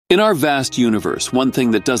In our vast universe, one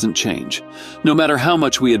thing that doesn't change, no matter how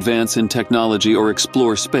much we advance in technology or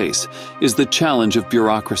explore space, is the challenge of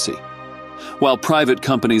bureaucracy. While private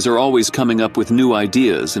companies are always coming up with new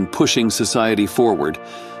ideas and pushing society forward,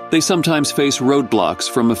 they sometimes face roadblocks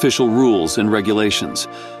from official rules and regulations.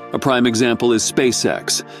 A prime example is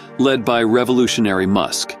SpaceX, led by revolutionary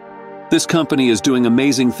Musk. This company is doing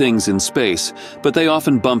amazing things in space, but they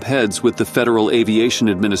often bump heads with the Federal Aviation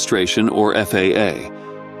Administration, or FAA.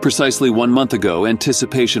 Precisely 1 month ago,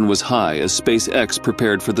 anticipation was high as SpaceX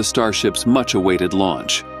prepared for the Starship's much-awaited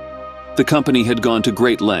launch. The company had gone to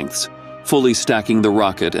great lengths, fully stacking the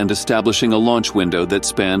rocket and establishing a launch window that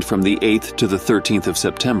spanned from the 8th to the 13th of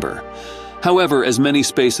September. However, as many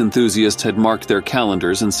space enthusiasts had marked their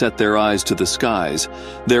calendars and set their eyes to the skies,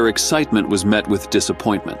 their excitement was met with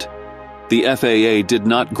disappointment. The FAA did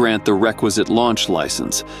not grant the requisite launch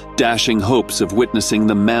license, dashing hopes of witnessing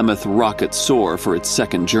the mammoth rocket soar for its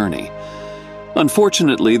second journey.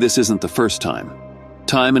 Unfortunately, this isn't the first time.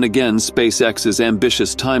 Time and again, SpaceX's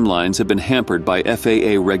ambitious timelines have been hampered by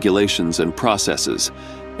FAA regulations and processes.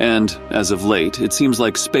 And, as of late, it seems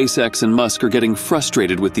like SpaceX and Musk are getting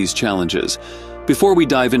frustrated with these challenges. Before we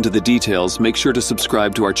dive into the details, make sure to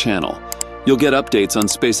subscribe to our channel. You'll get updates on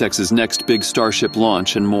SpaceX's next big Starship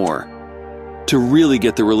launch and more. To really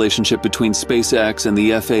get the relationship between SpaceX and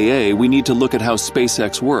the FAA, we need to look at how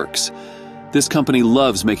SpaceX works. This company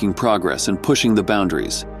loves making progress and pushing the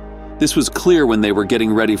boundaries. This was clear when they were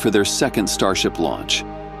getting ready for their second Starship launch.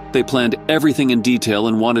 They planned everything in detail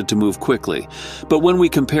and wanted to move quickly. But when we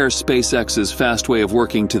compare SpaceX's fast way of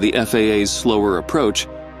working to the FAA's slower approach,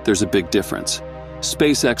 there's a big difference.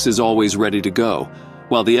 SpaceX is always ready to go,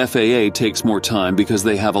 while the FAA takes more time because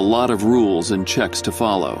they have a lot of rules and checks to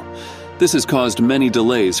follow. This has caused many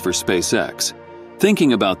delays for SpaceX.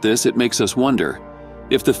 Thinking about this, it makes us wonder,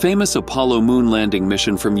 if the famous Apollo moon landing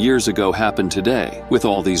mission from years ago happened today, with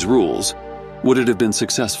all these rules, would it have been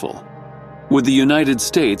successful? Would the United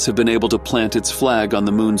States have been able to plant its flag on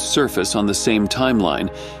the moon's surface on the same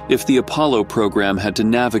timeline if the Apollo program had to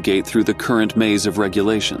navigate through the current maze of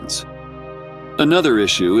regulations? Another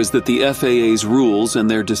issue is that the FAA's rules and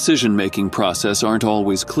their decision-making process aren't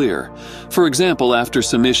always clear. For example, after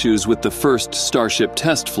some issues with the first Starship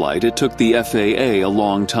test flight, it took the FAA a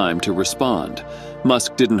long time to respond.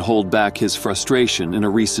 Musk didn't hold back his frustration in a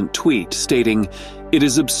recent tweet, stating, "It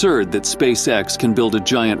is absurd that SpaceX can build a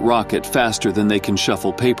giant rocket faster than they can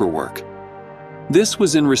shuffle paperwork." This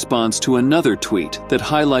was in response to another tweet that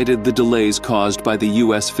highlighted the delays caused by the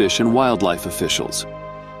U.S. Fish and Wildlife officials.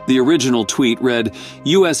 The original tweet read,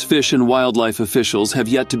 "U.S. Fish and Wildlife officials have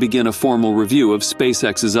yet to begin a formal review of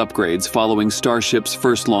SpaceX's upgrades following Starship's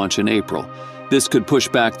first launch in April. This could push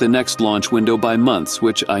back the next launch window by months,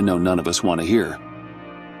 which I know none of us want to hear."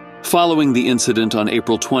 Following the incident on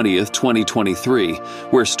April 20th, 2023,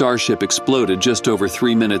 where Starship exploded just over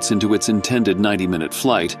 3 minutes into its intended 90-minute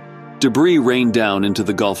flight, debris rained down into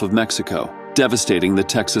the Gulf of Mexico, devastating the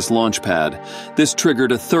Texas launch pad. This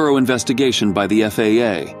triggered a thorough investigation by the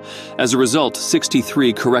FAA. As a result,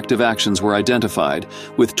 63 corrective actions were identified,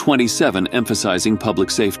 with 27 emphasizing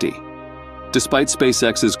public safety. Despite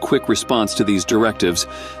SpaceX's quick response to these directives,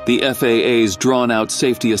 the FAA's drawn-out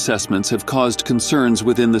safety assessments have caused concerns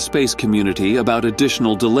within the space community about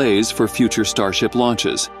additional delays for future Starship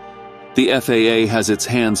launches. The FAA has its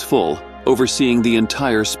hands full, overseeing the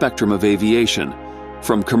entire spectrum of aviation,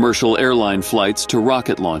 from commercial airline flights to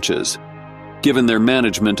rocket launches. Given their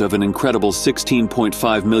management of an incredible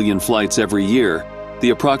 16.5 million flights every year, the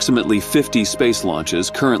approximately 50 space launches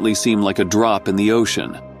currently seem like a drop in the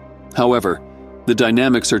ocean. However, the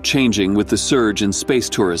dynamics are changing with the surge in space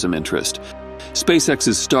tourism interest.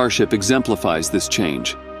 SpaceX's Starship exemplifies this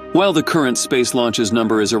change. While the current space launches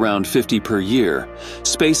number is around 50 per year,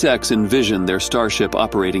 SpaceX envisioned their Starship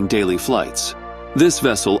operating daily flights. This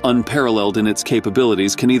vessel, unparalleled in its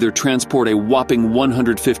capabilities, can either transport a whopping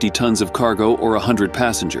 150 tons of cargo or 100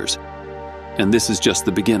 passengers. And this is just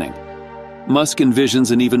the beginning. Musk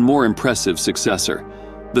envisions an even more impressive successor,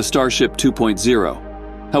 the Starship 2.0.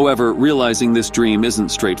 However, realizing this dream isn't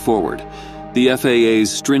straightforward. The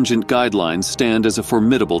FAA's stringent guidelines stand as a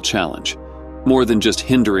formidable challenge. More than just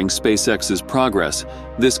hindering SpaceX's progress,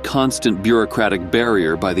 this constant bureaucratic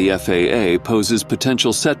barrier by the FAA poses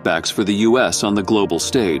potential setbacks for the U.S. on the global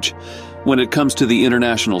stage. When it comes to the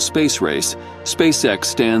international space race, SpaceX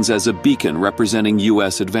stands as a beacon representing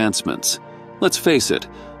U.S. advancements. Let's face it,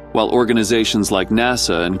 while organizations like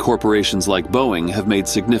NASA and corporations like Boeing have made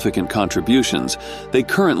significant contributions, they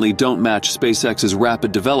currently don't match SpaceX's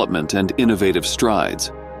rapid development and innovative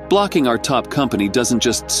strides. Blocking our top company doesn't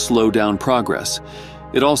just slow down progress,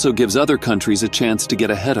 It also gives other countries a chance to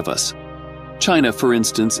get ahead of us. China, for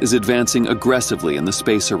instance, is advancing aggressively in the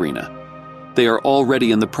space arena. They are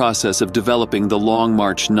already in the process of developing the Long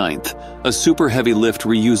March 9th, a super heavy-lift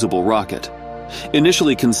reusable rocket.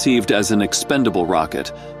 Initially conceived as an expendable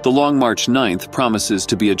rocket, the Long March 9th promises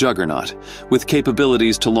to be a juggernaut, with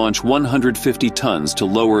capabilities to launch 150 tons to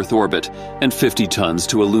low Earth orbit and 50 tons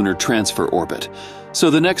to a lunar transfer orbit. So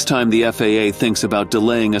the next time the FAA thinks about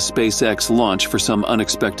delaying a SpaceX launch for some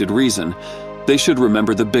unexpected reason, they should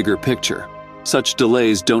remember the bigger picture. Such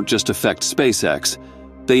delays don't just affect SpaceX,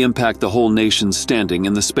 they impact the whole nation's standing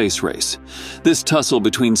in the space race. This tussle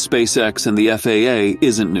between SpaceX and the FAA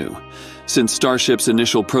isn't new. Since Starship's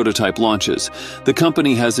initial prototype launches, the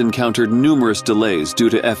company has encountered numerous delays due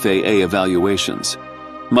to FAA evaluations.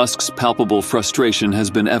 Musk's palpable frustration has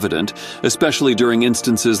been evident, especially during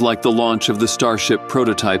instances like the launch of the Starship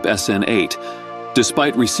prototype SN8.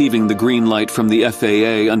 Despite receiving the green light from the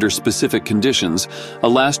FAA under specific conditions, a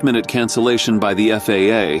last-minute cancellation by the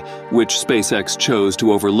FAA, which SpaceX chose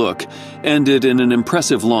to overlook, ended in an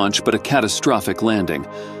impressive launch but a catastrophic landing.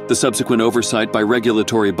 The subsequent oversight by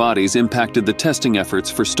regulatory bodies impacted the testing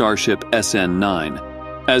efforts for Starship SN9.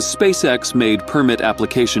 As SpaceX made permit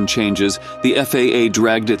application changes, the FAA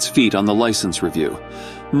dragged its feet on the license review.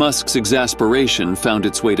 Musk's exasperation found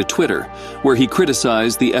its way to Twitter, where he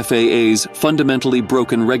criticized the FAA's fundamentally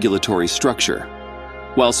broken regulatory structure.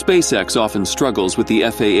 While SpaceX often struggles with the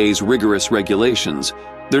FAA's rigorous regulations,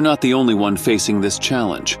 they're not the only one facing this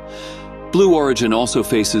challenge. Blue Origin also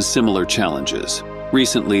faces similar challenges.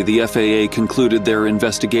 Recently, the FAA concluded their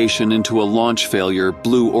investigation into a launch failure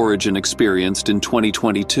Blue Origin experienced in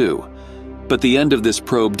 2022. But the end of this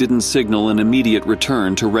probe didn't signal an immediate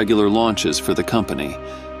return to regular launches for the company.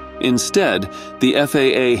 Instead, the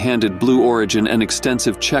FAA handed Blue Origin an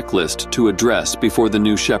extensive checklist to address before the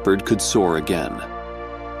New Shepard could soar again.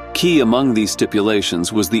 Key among these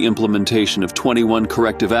stipulations was the implementation of 21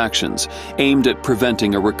 corrective actions aimed at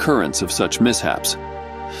preventing a recurrence of such mishaps.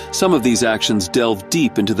 Some of these actions delve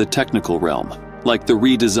deep into the technical realm, like the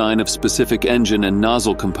redesign of specific engine and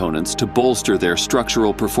nozzle components to bolster their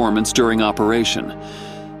structural performance during operation.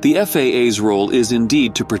 The FAA's role is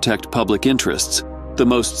indeed to protect public interests, the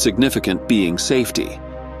most significant being safety.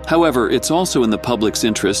 However, it's also in the public's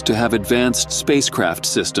interest to have advanced spacecraft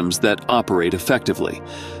systems that operate effectively.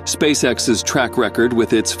 SpaceX's track record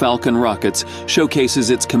with its Falcon rockets showcases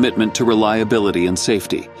its commitment to reliability and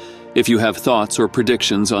safety. If you have thoughts or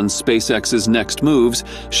predictions on SpaceX's next moves,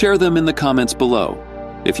 share them in the comments below.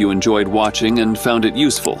 If you enjoyed watching and found it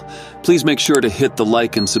useful, please make sure to hit the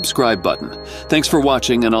like and subscribe button. Thanks for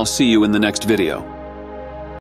watching, and I'll see you in the next video.